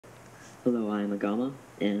Hello, I'm Agama,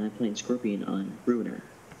 and I'm playing Scorpion on Ruiner.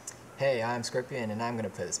 Hey, I'm Scorpion, and I'm going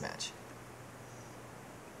to play this match.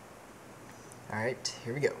 Alright,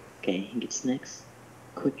 here we go. Okay, he gets next.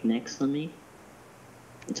 Quick next on me.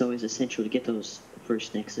 It's always essential to get those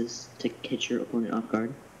first nexes to catch your opponent off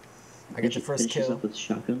guard. I get the first kill. Up with a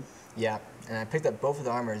shotgun. Yeah, and I picked up both of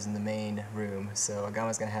the armors in the main room, so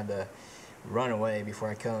Agama's going to have to run away before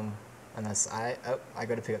I kill him. Unless I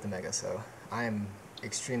go to pick up the Mega, so I am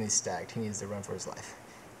extremely stacked. He needs to run for his life.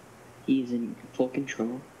 He's in full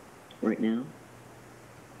control right now,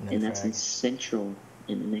 and that's frag. essential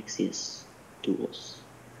in the Nexuiz duels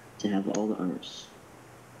to have all the armors.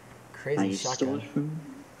 Crazy I shotgun. stole it from him.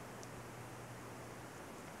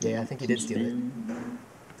 Yeah, I think he did steal it.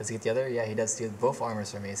 Does he get the other? Yeah, he does steal both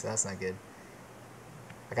armors from me, so that's not good.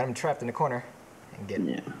 I got him trapped in the corner and get him.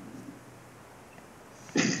 Yeah.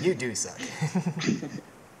 You do suck.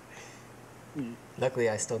 Luckily,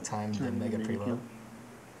 I still timed the Mega pretty well.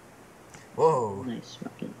 Whoa! Nice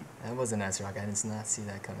rocket. That was a nice rocket. I did not see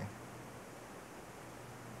that coming.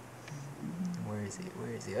 Where is he?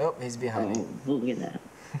 Where is he? Oh, he's behind me. Oh, look at that.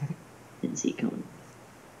 Didn't see it coming.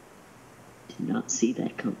 Did not see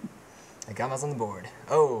that coming. Agama's on the board.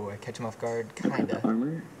 Oh, I catch him off guard. Kinda.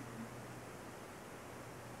 Armor.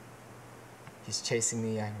 He's chasing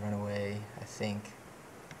me. I run away. I think.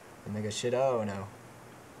 The Mega should. Oh no.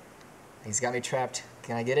 He's got me trapped.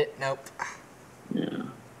 Can I get it? Nope. No.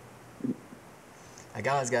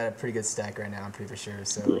 Agama's got a pretty good stack right now, I'm pretty for sure.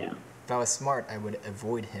 So Yeah. if I was smart, I would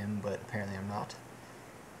avoid him, but apparently I'm not.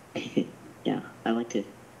 Yeah, I like to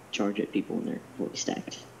charge at people when they're fully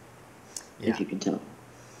stacked. Yeah. If you can tell.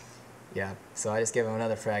 Yeah. So I just gave him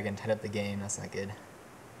another frag and tied up the game. That's not good.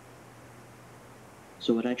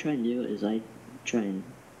 So what I try and do is I try and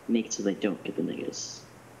make it so they don't get the megas.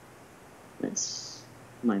 That's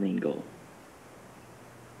my main goal.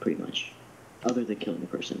 Pretty much. Other than killing the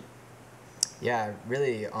person. Yeah,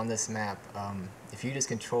 really, on this map, if you just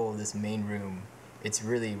control this main room, it's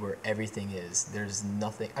really where everything is. There's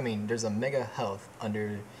nothing. I mean, there's a Mega health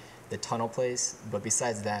under the tunnel place, but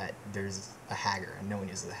besides that, there's a Hagger, and no one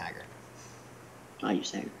uses a Hagger. I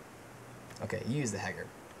use Hagger. Okay, you use the Hagger.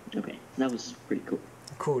 Okay, that was pretty cool.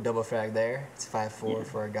 Cool double frag there. It's 5-4 Yeah.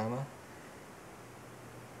 for Agama.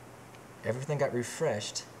 Everything got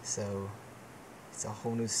refreshed, so it's a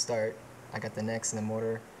whole new start. I got the Nex and the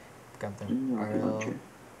mortar. Got the RL.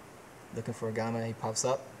 Looking for Agama. He pops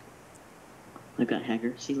up. I've got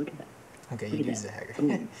Hagger. See, look at that. Okay, Look you at use that. the Hagger.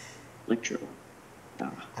 Boom. Electro.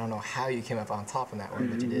 Ah. I don't know how you came up on top on that one,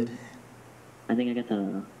 but you did. I think I got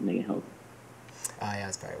the Mega health Ah, yeah,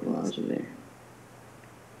 that's probably what while it I was. was over there.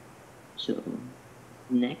 So,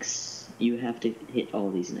 next, you have to hit all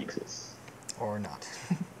these nexus. Or not.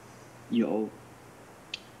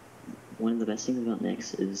 One of the best things about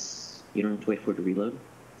Nex is you don't have to wait for it to reload.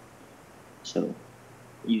 So,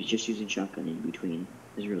 just using shotgun in between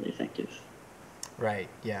is really effective. Right,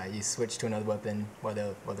 yeah, you switch to another weapon while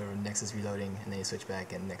the Nex is reloading, and then you switch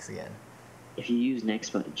back and Nex again. If you use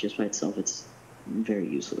Nex just by itself, it's very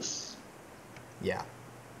useless. Yeah.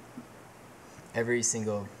 Every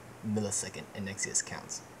single millisecond in Nexuiz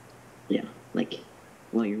counts. Yeah, like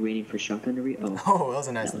while you're waiting for shotgun to Oh, that was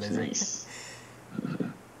a nice that was laser. nice.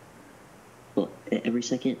 Well, every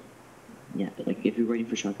second, yeah, but like if you're waiting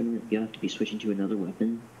for shotgun, you have to be switching to another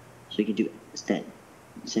weapon, so you can do that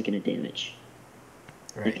second of damage.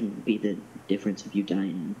 Right. That can be the difference of you dying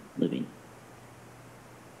and living.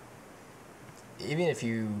 Even if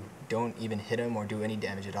you don't even hit him or do any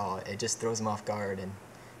damage at all, it just throws him off guard, and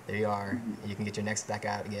there you are. Mm-hmm. You can get your Nex back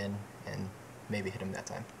out again and maybe hit him that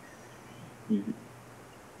time. Mm-hmm.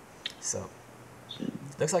 So,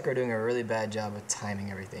 looks like we're doing a really bad job of timing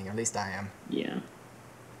everything, or at least I am. Yeah.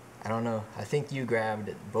 I don't know. I think you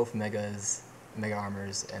grabbed both Mega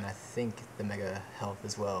armors, and I think the Mega health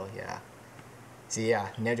as well, yeah. See, yeah,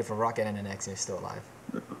 nailed you for rocket and an X, and you're still alive.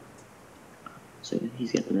 So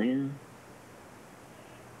he's got the Mega.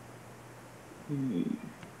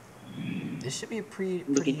 This should be a pretty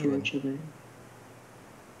Looking for even. each other.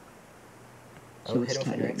 Oh, So hit it's him with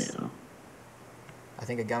tied your right X. now. I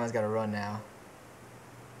think Agama's got to run now.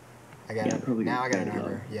 I got probably now I got an gotta go.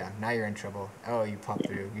 armor. Yeah, now you're in trouble. Oh, you popped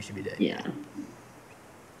through. You should be dead. Yeah.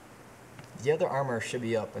 The other armor should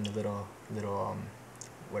be up in the little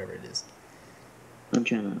whatever it is. I'm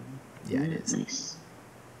trying to. Yeah, it is.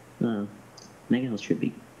 Nice. Mega health should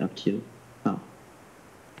be up too. Oh.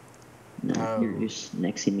 No, Oh. you're just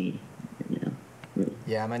nexing me right now. Really.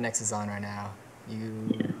 Yeah, my Nex is on right now.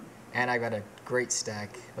 Yeah. And I got a great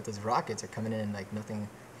stack, but those rockets are coming in like nothing.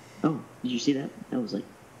 Oh, did you see that? That was like,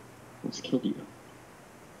 almost killed you.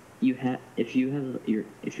 if you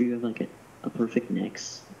have like a perfect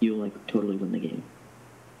Nex, you'll like totally win the game.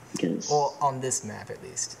 Because Well, on this map at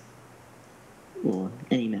least. well,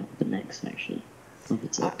 any map with the Nex actually. If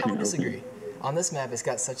it's like I would kind of disagree. open. On this map, it's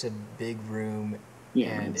got such a big room, Yeah,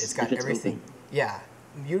 and it's- it's got if it's everything. open. Yeah,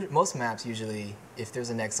 most maps usually, if there's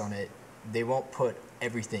a Nex on it, they won't put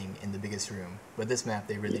everything in the biggest room. But this map,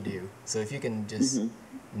 they really do. So if you can just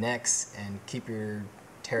Nex and keep your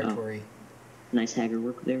territory. Nice Hagger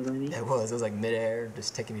work there by me. It was like midair,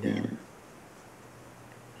 just taking me down. Yeah.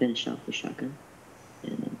 Finished off the shotgun.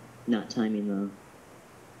 And not timing the.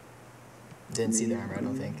 Didn't see the armor, I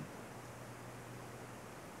don't think.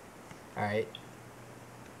 Alright.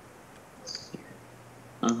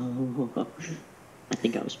 Oh, I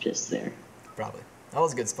think I was pissed there. Probably. That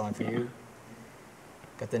was a good spawn for you.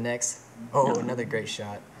 Got the next. Oh, No. another great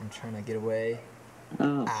shot. I'm trying to get away.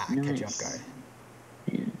 Oh, nice. Catch you off guard.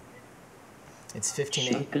 Yeah. It's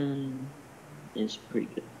 15-8. Shotgun is pretty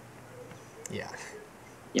good. Yeah.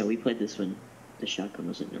 Yeah, we played this when the shotgun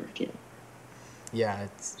wasn't nerfed yet. Yeah,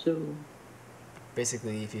 it's So,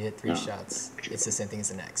 basically if you hit 3 Oh, shots, true. it's the same thing as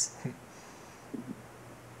the next.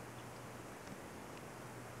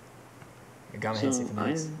 Agama hits you so from the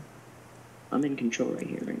next. I'm in control right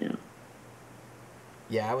here, right now.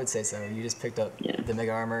 Yeah, I would say so. You just picked up Yeah. the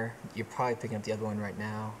mega armor. You're probably picking up the other one right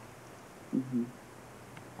now. Mm-hmm.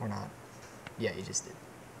 Or not. Yeah, you just did.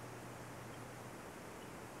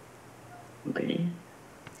 Okay.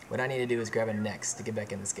 What I need to do is grab a next to get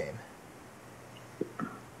back in this game.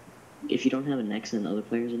 If you don't have a Nex and other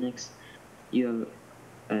players a Nex, you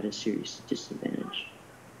have at a serious disadvantage.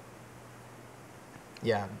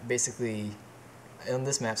 Yeah, basically, on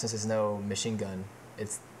this map, since there's no machine gun,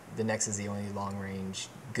 the Nex is the only long-range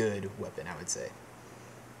good weapon, I would say.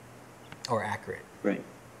 Or accurate. Right.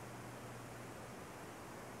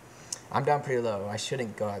 I'm down pretty low. I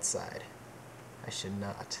shouldn't go outside. I should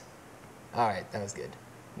not. Alright, that was good.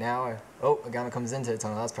 Now, Agama comes into the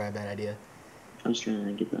tunnel. That was probably a bad idea. I was trying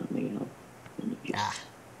to get that mega help. And you just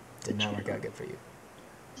Did not work out good for you.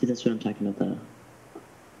 See, that's what I'm talking about.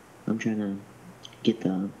 I'm trying to get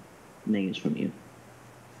the megas from you,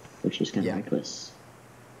 which is kind of reckless.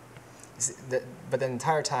 But the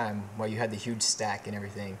entire time, while you had the huge stack and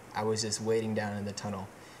everything, I was just waiting down in the tunnel,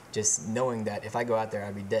 just knowing that if I go out there,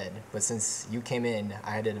 I'd be dead. But since you came in,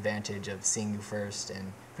 I had an advantage of seeing you first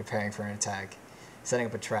and preparing for an attack, setting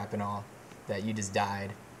up a trap and all, that you just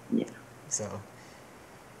died. Yeah. So,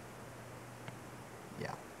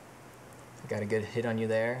 yeah. I got a good hit on you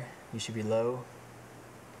there. You should be low.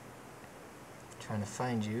 Trying to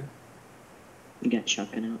find you. You got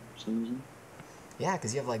shotgun out for some reason. Yeah,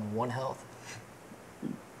 because you have like 1 health.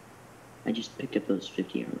 I just picked up those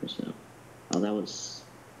 50 armor, so. Oh, that was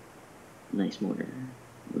nice mortar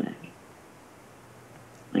back.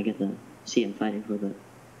 I get the. See, I'm fighting for the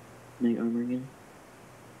night armor again.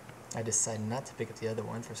 I decided not to pick up the other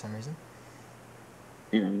one for some reason.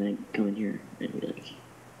 And I'm gonna come in here and be like,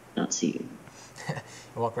 not see you.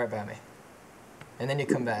 Walk right by me. And then you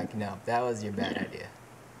come back. No, that was your bad Yeah. idea.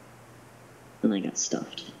 And I got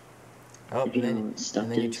stuffed. Oh, If you know and what stuff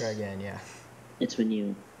then you is. try again, yeah. It's when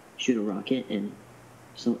you shoot a rocket and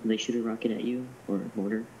so they shoot a rocket at you or a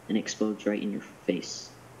mortar and it explodes right in your face,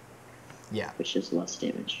 Yeah, which does lots of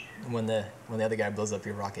damage. when the other guy blows up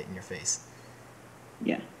your rocket in your face.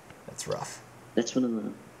 Yeah, That's rough. that's one of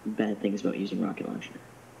the bad things about using rocket launcher.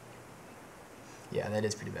 Yeah, that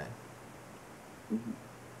is pretty bad. Mhm.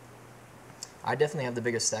 I definitely have the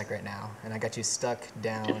bigger stack right now, and I got you stuck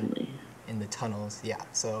down Definitely. in the tunnels. Yeah,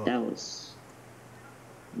 so That was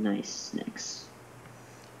nice. Next.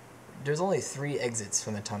 there's only 3 exits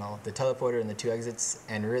from the tunnel, the teleporter and the 2 exits,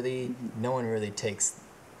 and really, no one really takes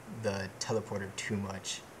the teleporter too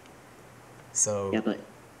much. So Yeah, but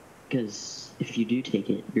because if you do take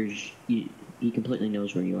it, he completely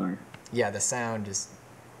knows where you are. yeah, the sound just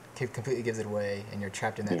completely gives it away, and you're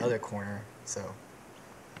trapped in that Yeah. other corner. So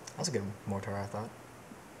that was a good mortar, I thought.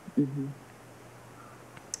 Mm-hmm.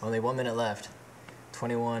 Only 1 minute left.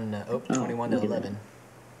 21 to look at 11.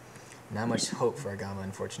 Not much hope for Agama,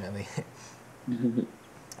 unfortunately.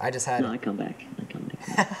 I just had No, I come back.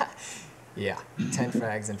 yeah, 10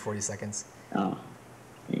 frags in 40 seconds. Oh,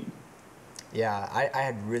 dang. Yeah, I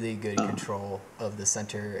had really good control of the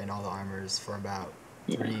center and all the armors for about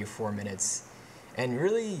 3 or 4 minutes. And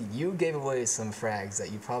really, you gave away some frags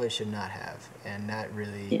that you probably should not have, and that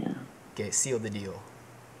really sealed the deal.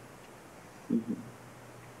 Mm-hmm.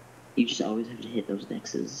 You just always have to hit those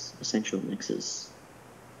nexus, essential nexus.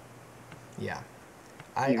 Yeah, Here,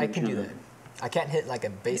 I I'm can do trying that. to- I can't hit like a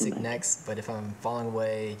basic back. next, but if I'm falling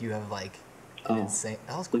away, you have like an insane.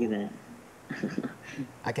 That was cool. Look at that.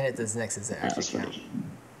 I can hit this Nexuiz that That was actually count. funny.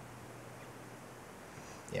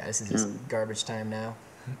 Yeah, this is just garbage time now.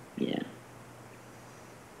 Yeah.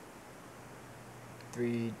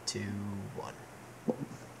 3, 2, 1.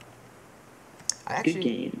 I Good actually,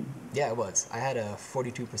 game. yeah, it was. I had a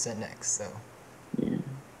 42% next, so. Yeah.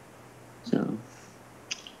 So,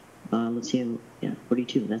 let's see how, yeah,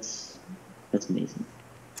 42, that's amazing.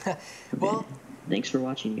 Well, Okay. Thanks for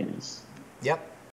watching, guys. yep.